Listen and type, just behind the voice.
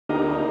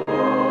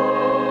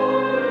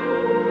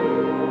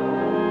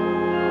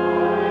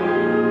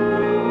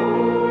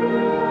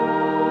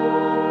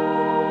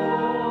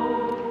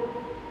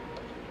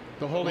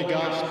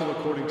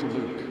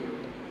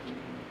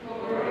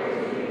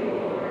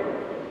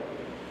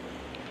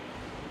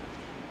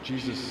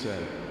Jesus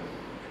said,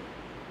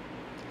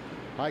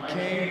 I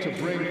came to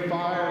bring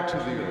fire to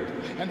the earth,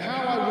 and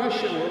how I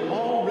wish it were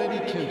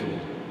already kindled.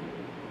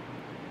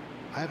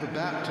 I have a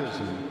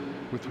baptism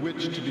with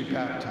which to be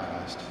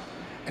baptized,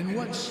 and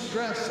what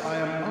stress I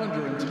am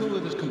under until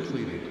it is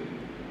completed.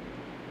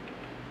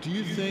 Do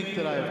you think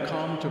that I have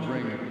come to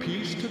bring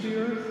peace to the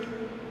earth?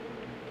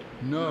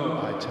 No,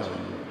 I tell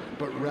you,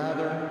 but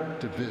rather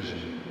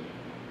division.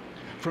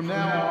 From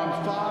now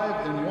on,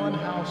 5 in one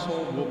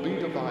household will be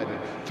divided,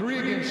 3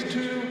 against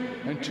 2,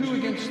 and 2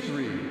 against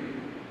 3.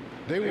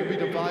 They will be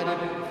divided,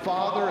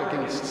 father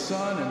against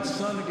son, and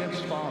son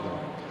against father,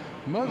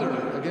 mother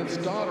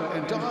against daughter,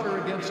 and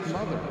daughter against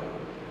mother,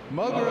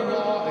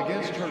 mother-in-law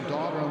against her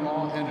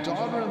daughter-in-law, and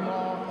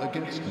daughter-in-law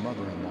against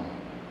mother-in-law.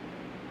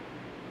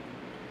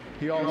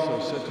 He also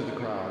said to the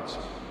crowds,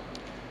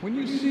 when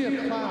you see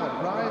a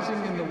cloud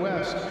rising in the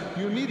west,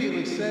 you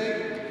immediately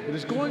say, it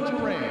is going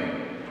to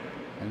rain.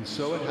 And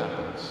so it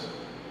happens.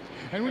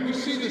 And when you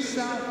see the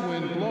south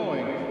wind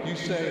blowing, you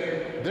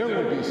say, there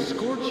will be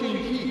scorching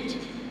heat.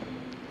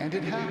 And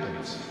it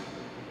happens.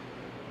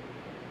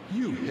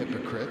 You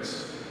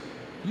hypocrites,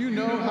 you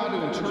know how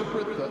to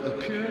interpret the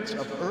appearance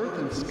of earth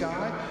and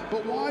sky,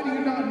 but why do you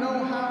not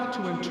know how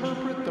to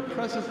interpret the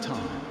present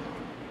time?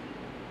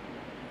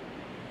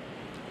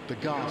 The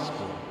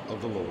gospel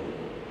of the Lord.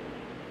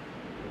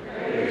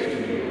 Praise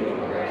to you,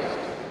 O Christ.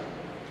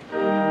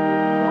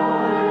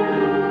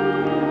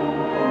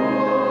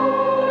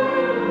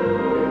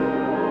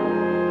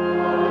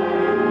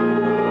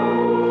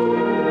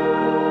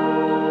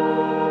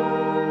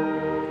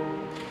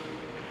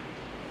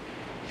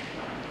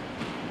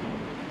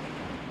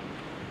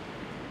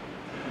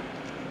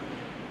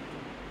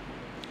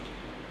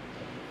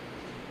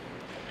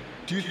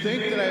 Do you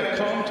think that I have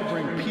come to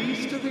bring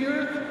peace to the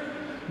earth?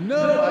 No,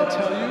 I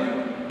tell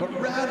you, but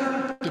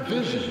rather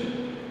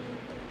division.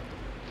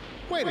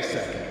 Wait a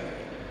second.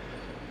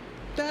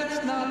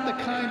 That's not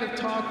the kind of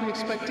talk we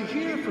expect to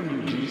hear from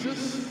you,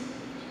 Jesus.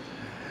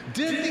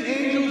 Didn't the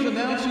angels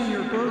announcing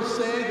your birth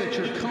say that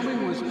your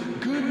coming was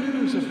good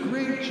news of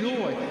great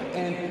joy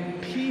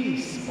and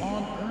peace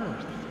on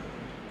earth?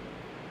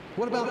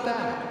 What about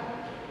that?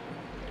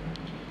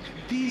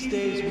 These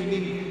days we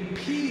need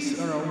peace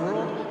in our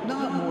world,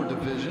 not more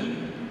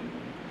division.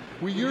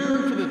 We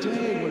yearn for the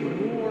day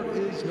when war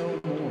is no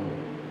more.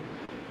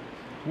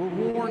 We're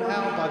worn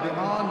out by the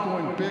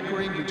ongoing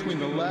bickering between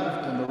the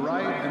left and the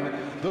right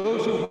and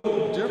those who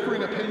hold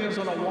differing opinions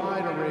on a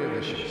wide array of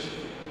issues.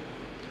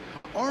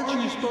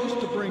 Aren't you supposed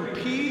to bring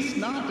peace,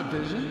 not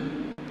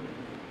division?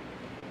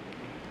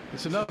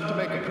 It's enough to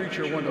make a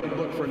preacher want to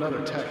look for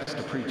another text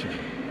to preach in.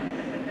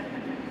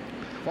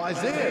 Well,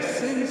 Isaiah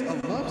sings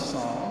a love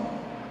song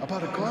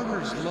about a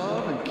gardener's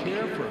love and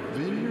care for a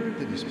vineyard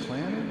that he's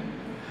planted.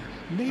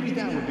 Maybe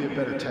that would be a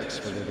better text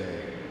for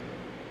today.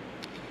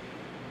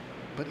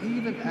 But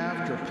even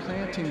after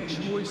planting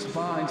choice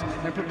vines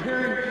and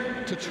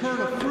preparing to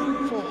turn a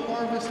fruitful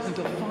harvest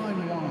into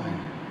fine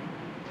wine,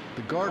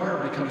 the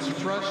gardener becomes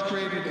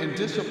frustrated and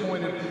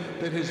disappointed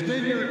that his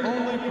vineyard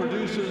only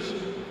produces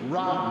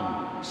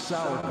rotten,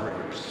 sour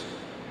grapes.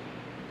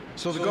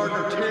 So the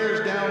gardener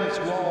tears down its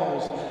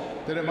walls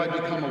that it might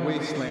become a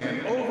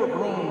wasteland,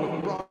 overgrown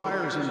with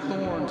briars and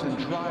thorns and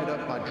dried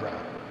up by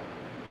drought.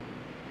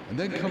 And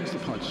then comes the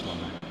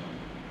punchline,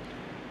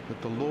 that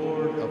the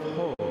Lord of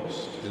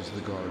hosts is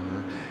the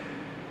gardener,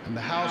 and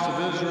the house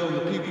of Israel and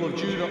the people of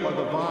Judah are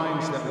the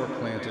vines that were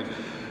planted.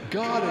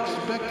 God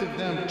expected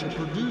them to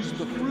produce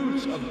the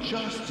fruits of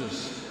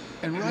justice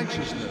and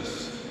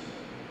righteousness,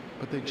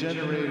 but they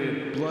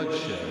generated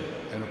bloodshed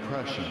and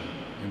oppression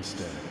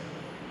instead.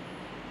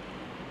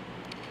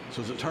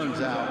 So as it turns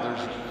out,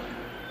 there's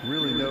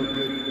really no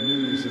good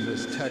news in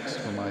this text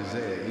from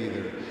Isaiah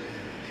either.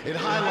 It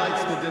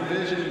highlights the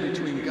division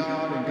between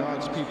God and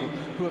God's people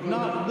who have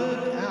not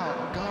lived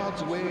out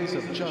God's ways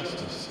of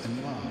justice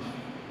and love.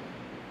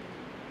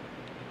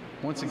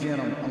 Once again,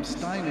 I'm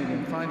stymied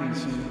in finding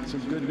some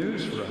good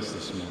news for us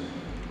this morning.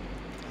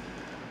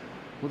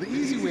 Well, the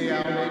easy way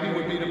out maybe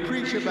would be to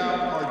preach about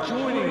our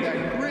joining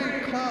that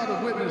great cloud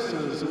of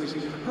witnesses that we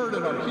heard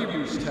in our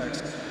Hebrews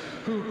text,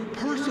 who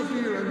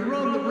persevere and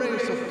run the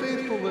race of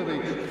faithful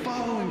living,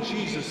 following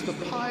Jesus, the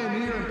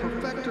pioneer and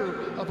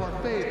perfecter of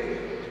our faith,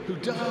 who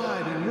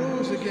died and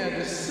rose again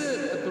to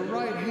sit at the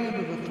right hand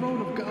of the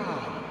throne of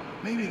God.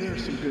 Maybe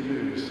there's some good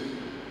news.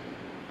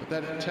 But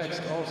that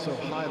text also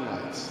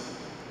highlights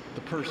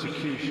the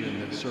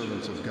persecution that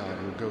servants of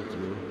God will go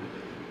through.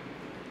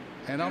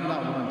 And I'm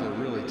not one to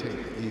really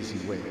take the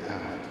easy way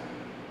out.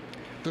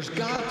 There's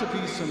got to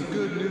be some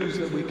good news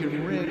that we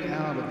can wring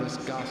out of this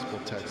gospel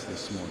text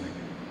this morning.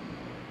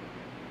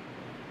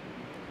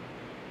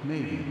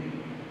 Maybe,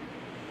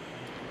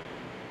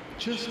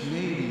 just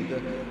maybe,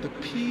 the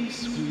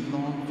peace we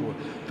long for,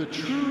 the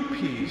true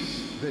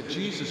peace that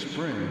Jesus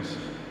brings,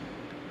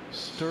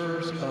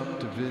 stirs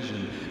up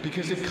division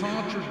because it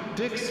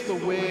contradicts the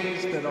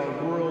ways that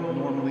our world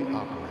normally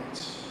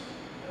operates.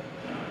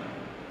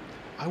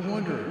 I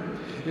wonder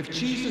if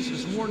Jesus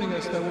is warning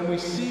us that when we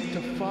seek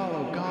to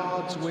follow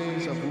God's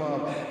ways of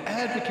love,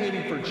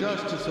 advocating for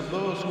justice of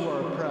those who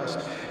are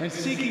oppressed, and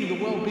seeking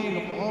the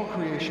well-being of all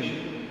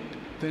creation,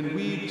 then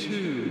we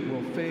too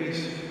will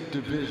face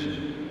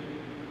division,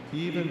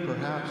 even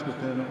perhaps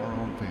within our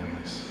own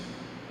families.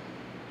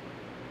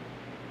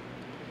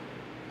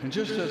 And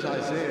just as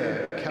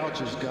Isaiah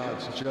couches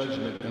God's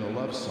judgment in a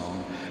love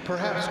song,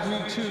 perhaps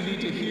we too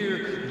need to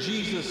hear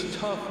Jesus'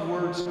 tough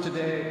words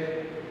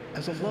today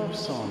as a love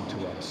song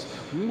to us,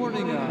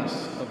 warning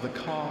us of the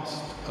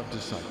cost of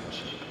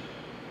discipleship.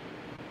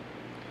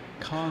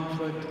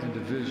 Conflict and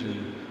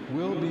division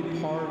will be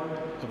part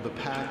of the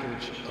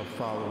package of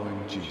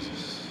following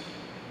Jesus.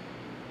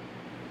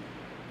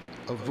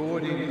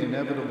 Avoiding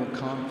inevitable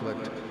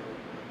conflict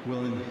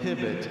will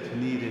inhibit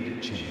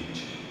needed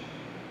change.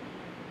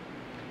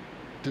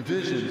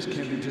 Divisions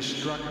can be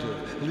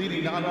destructive,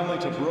 leading not only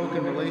to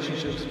broken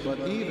relationships, but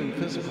even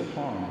physical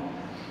harm.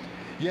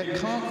 Yet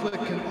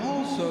conflict can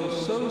also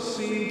sow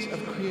seeds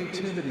of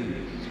creativity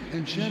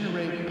and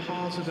generate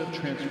positive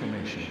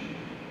transformation.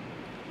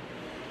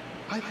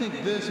 I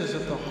think this is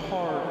at the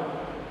heart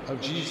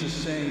of Jesus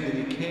saying that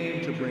he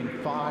came to bring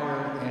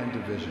fire and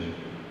division.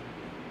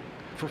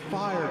 For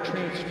fire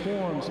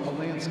transforms a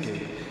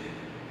landscape.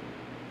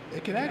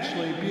 It can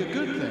actually be a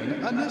good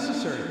thing, a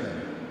necessary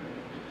thing.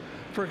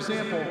 For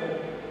example,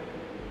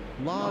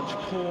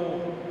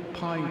 lodgepole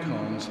pine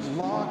cones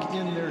lock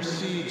in their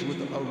seeds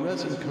with a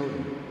resin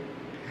coating.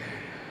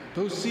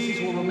 Those seeds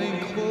will remain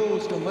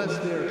closed unless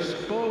they're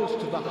exposed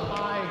to the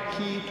high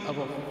heat of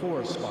a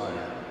forest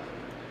fire.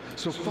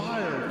 So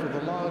fire for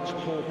the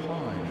lodgepole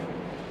pine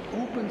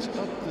opens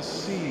up the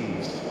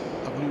seeds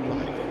of new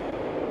life.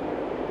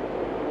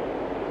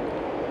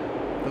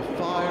 The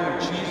fire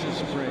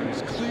Jesus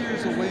brings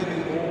clears away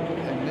the old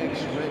and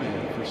makes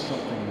ready for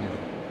something new.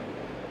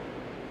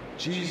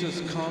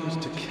 Jesus comes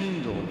to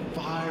kindle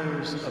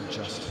fires of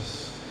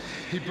justice.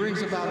 He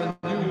brings about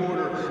a new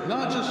order,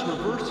 not just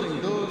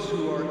reversing those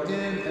who are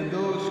in and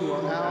those who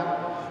are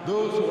out,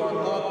 those who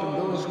are up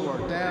and those who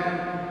are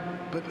down,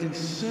 but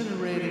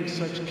incinerating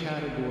such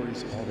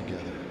categories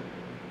altogether.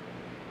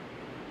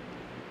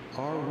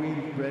 Are we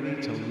ready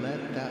to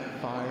let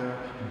that fire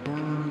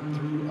burn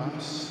through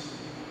us?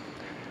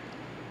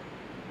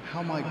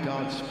 How might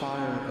God's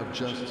fire of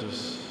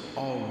justice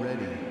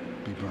already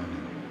be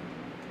burning?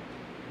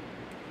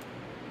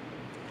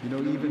 You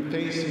know, even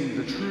facing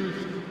the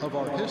truth of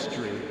our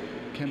history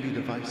can be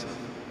divisive.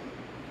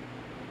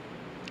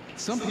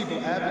 Some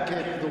people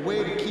advocate the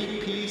way to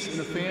keep peace in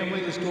the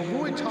family is to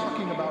avoid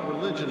talking about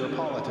religion or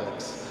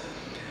politics.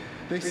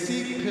 They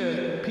seek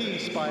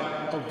peace by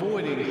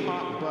avoiding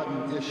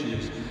hot-button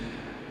issues.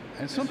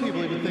 And some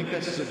people even think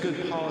this is a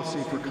good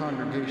policy for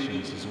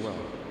congregations as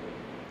well.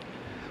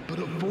 But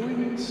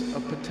avoidance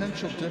of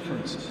potential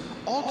difference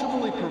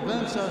ultimately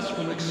prevents us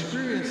from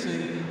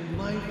experiencing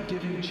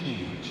life-giving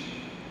change.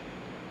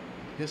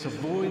 Yes,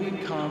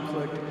 avoiding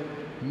conflict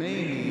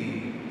may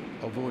mean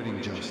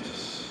avoiding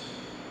justice.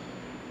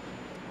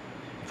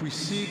 If we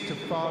seek to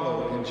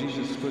follow in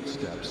Jesus'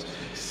 footsteps,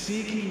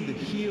 seeking the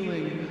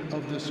healing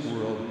of this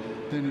world,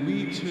 then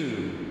we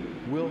too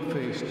will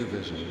face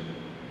division.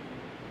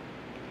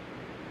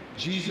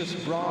 Jesus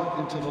brought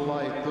into the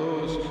light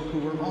those who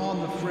were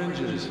on the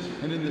fringes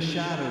and in the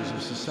shadows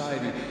of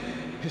society.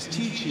 His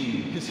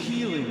teaching, his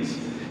healings,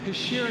 his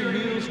sharing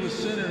meals with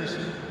sinners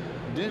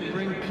didn't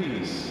bring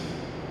peace,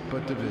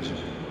 but division.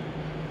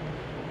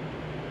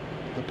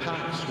 The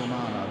Pax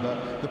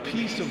Romana, the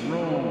peace of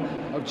Rome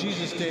of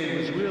Jesus' day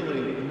was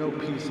really no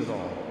peace at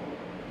all.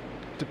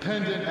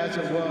 Dependent as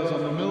it was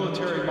on the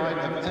military might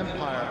of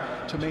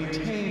empire to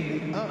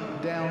maintain the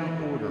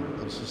up-down order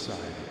of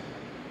society.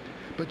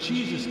 But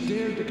Jesus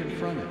dared to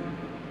confront it.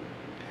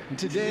 And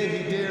today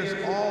he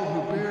dares all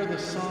who bear the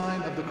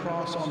sign of the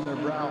cross on their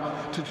brow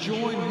to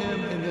join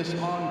him in this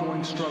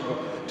ongoing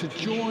struggle, to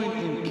join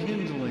in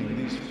kindling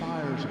these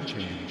fires of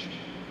change.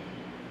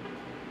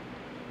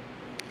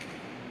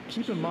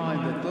 Keep in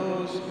mind that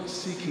those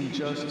seeking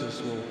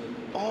justice will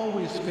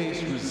always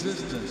face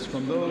resistance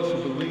from those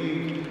who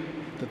believe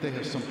that they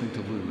have something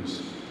to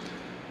lose.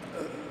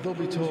 They'll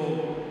be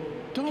told,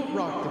 don't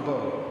rock the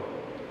boat.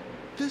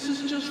 This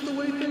is just the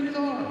way things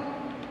are.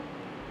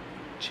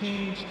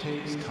 Change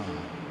takes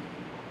time.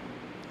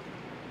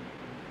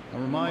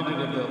 I'm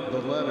reminded of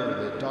the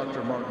letter that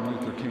Dr. Martin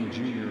Luther King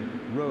Jr.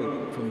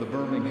 wrote from the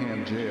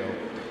Birmingham jail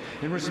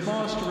in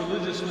response to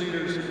religious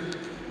leaders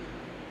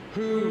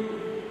who were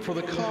for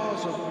the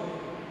cause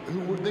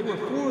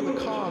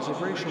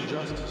of racial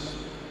justice.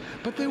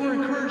 But they were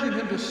encouraging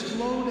him to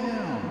slow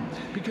down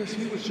because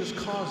he was just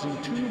causing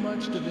too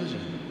much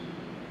division.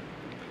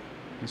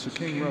 And so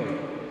King wrote,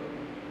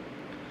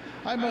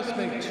 I must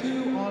make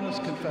two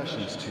honest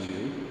confessions to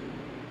you,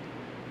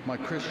 my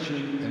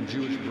Christian and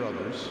Jewish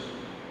brothers.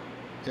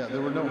 Yeah,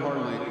 there were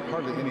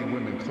hardly any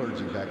women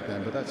clergy back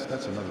then, but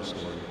that's another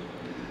story.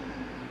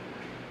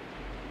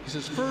 He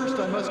says, first,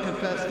 I must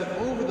confess that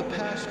over the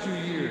past few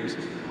years,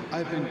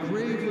 I've been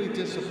gravely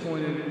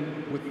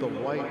disappointed with the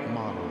white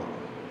model.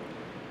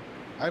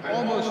 I've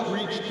almost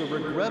reached the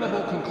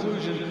regrettable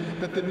conclusion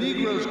that the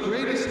Negro's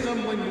greatest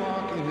stumbling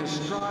block in his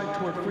stride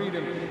toward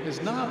freedom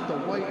is not the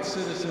white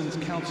citizen's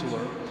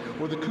counselor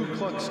or the Ku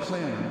Klux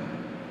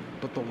Klan,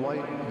 but the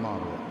white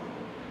moderate,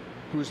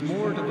 who is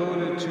more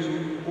devoted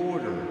to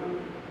order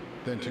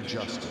than to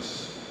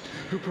justice,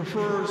 who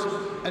prefers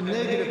a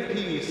negative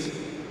peace,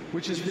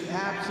 which is the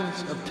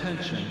absence of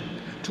tension,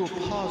 to a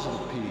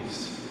positive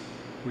peace,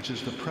 which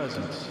is the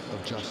presence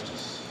of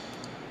justice,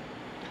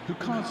 who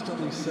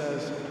constantly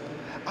says,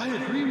 I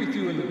agree with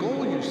you in the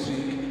goal you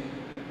seek,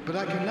 but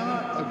I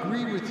cannot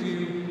agree with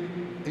you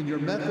in your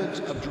methods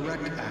of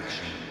direct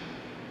action,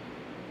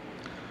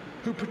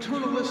 who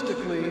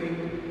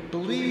paternalistically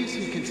believes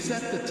he can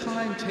set the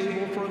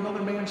timetable for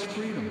another man's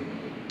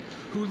freedom,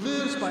 who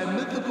lives by a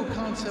mythical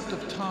concept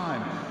of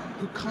time,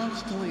 who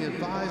constantly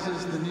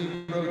advises the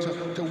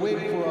Negro to wait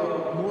for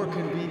a more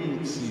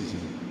convenient season.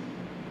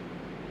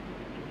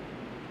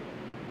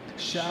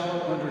 Shallow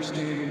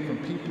understanding from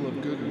people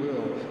of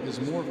goodwill is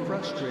more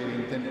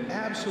frustrating than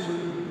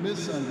absolute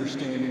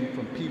misunderstanding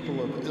from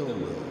people of ill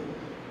will.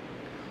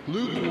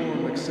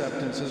 Lukewarm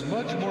acceptance is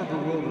much more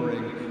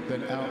bewildering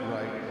than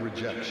outright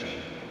rejection.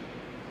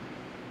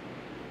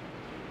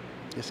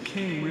 Yes,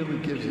 King really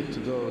gives it to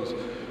those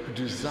who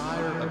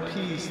desire a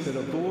peace that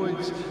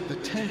avoids the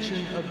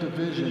tension of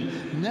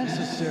division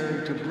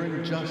necessary to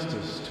bring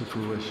justice to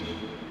fruition.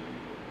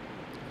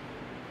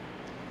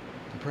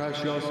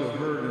 Perhaps you also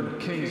heard in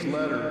King's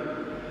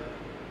letter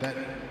that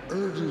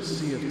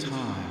urgency of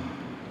time.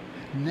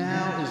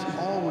 Now is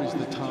always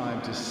the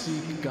time to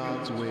seek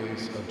God's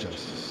ways of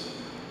justice.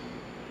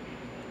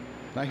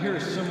 And I hear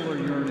a similar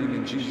yearning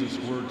in Jesus'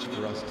 words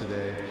for us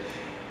today.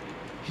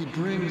 He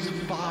brings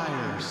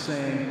fire,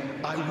 saying,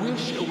 I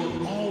wish it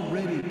were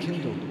already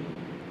kindled.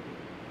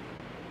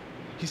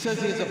 He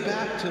says he has a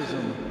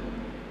baptism,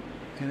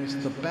 and it's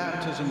the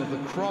baptism of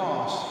the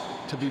cross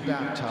to be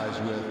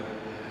baptized with,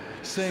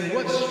 saying,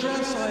 what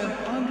stress I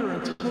am under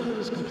until it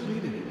is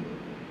completed.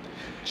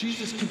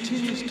 Jesus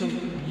continues to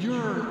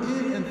yearn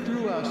in and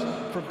through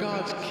us for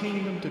God's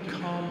kingdom to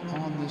come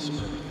on this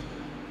earth.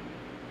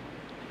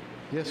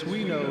 Yes,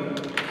 we know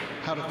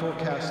how to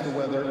forecast the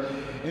weather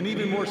in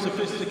even more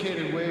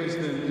sophisticated ways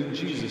than in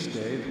Jesus'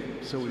 day,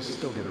 so we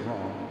still get it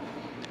wrong.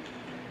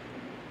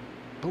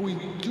 But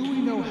do we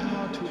know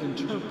how to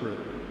interpret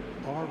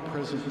our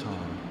present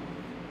time?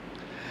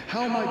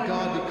 How might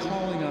God be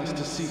calling us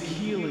to seek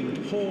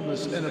healing,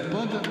 wholeness, and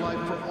abundant life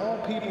for all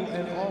people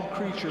and all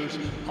creatures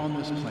on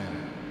this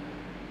planet?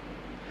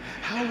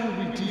 How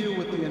will we deal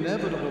with the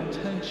inevitable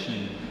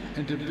tension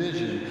and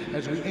division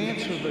as we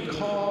answer the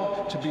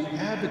call to be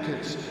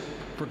advocates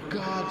for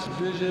God's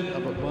vision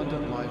of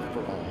abundant life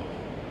for all?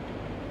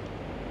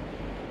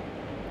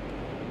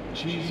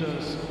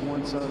 Jesus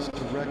wants us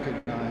to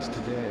recognize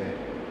today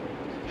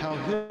how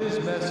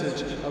his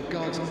message of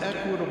God's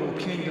equitable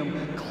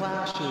kingdom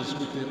clashes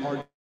with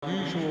our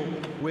usual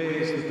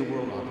ways that the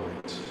world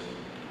operates.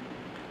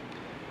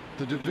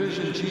 The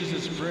division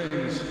Jesus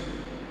brings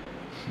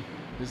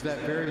is that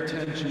very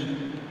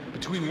tension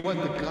between what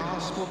the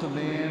gospel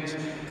demands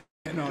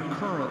and our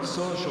current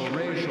social,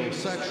 racial,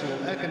 sexual,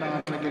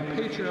 economic, and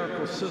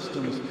patriarchal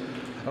systems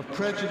of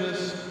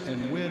prejudice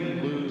and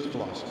win-lose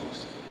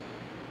philosophies.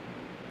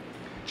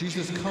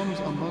 Jesus comes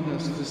among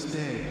us this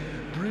day,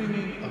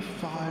 bringing a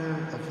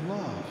fire of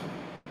love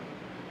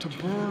to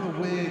burn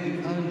away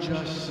the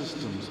unjust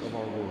systems of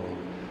our world.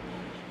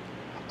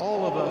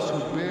 All of us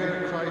who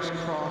bear Christ's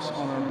cross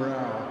on our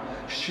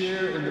brow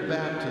share in the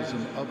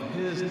baptism of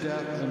his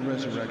death and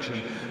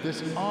resurrection,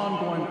 this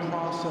ongoing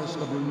process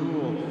of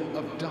renewal,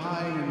 of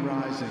dying and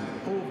rising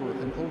over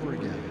and over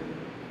again.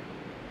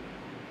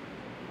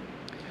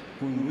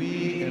 When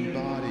we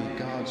embody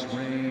God's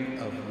reign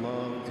of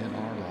love in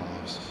our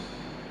lives,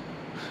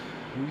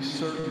 we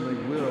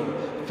certainly will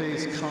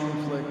face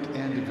conflict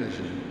and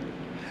division,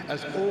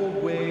 as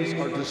old ways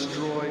are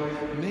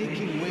destroyed,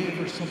 making way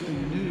for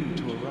something new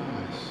to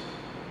arise.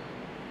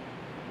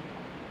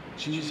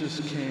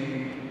 Jesus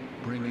came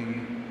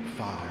bringing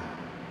fire.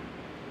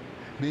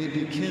 May it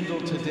be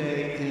kindled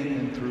today in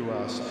and through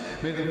us.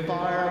 May the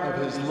fire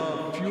of his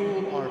love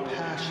fuel our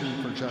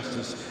passion for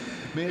justice.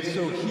 May it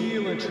so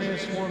heal and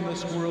transform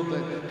this world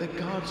that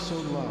God so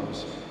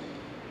loves,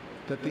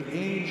 that the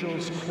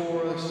angels'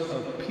 chorus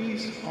of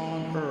peace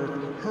on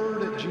earth,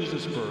 heard at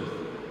Jesus' birth,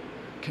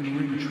 can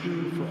ring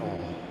true for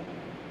all.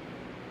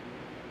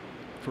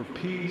 For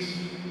peace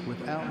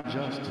without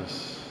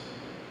justice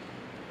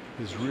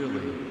is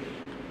really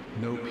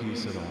no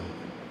peace at all.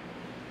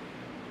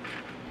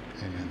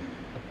 Amen.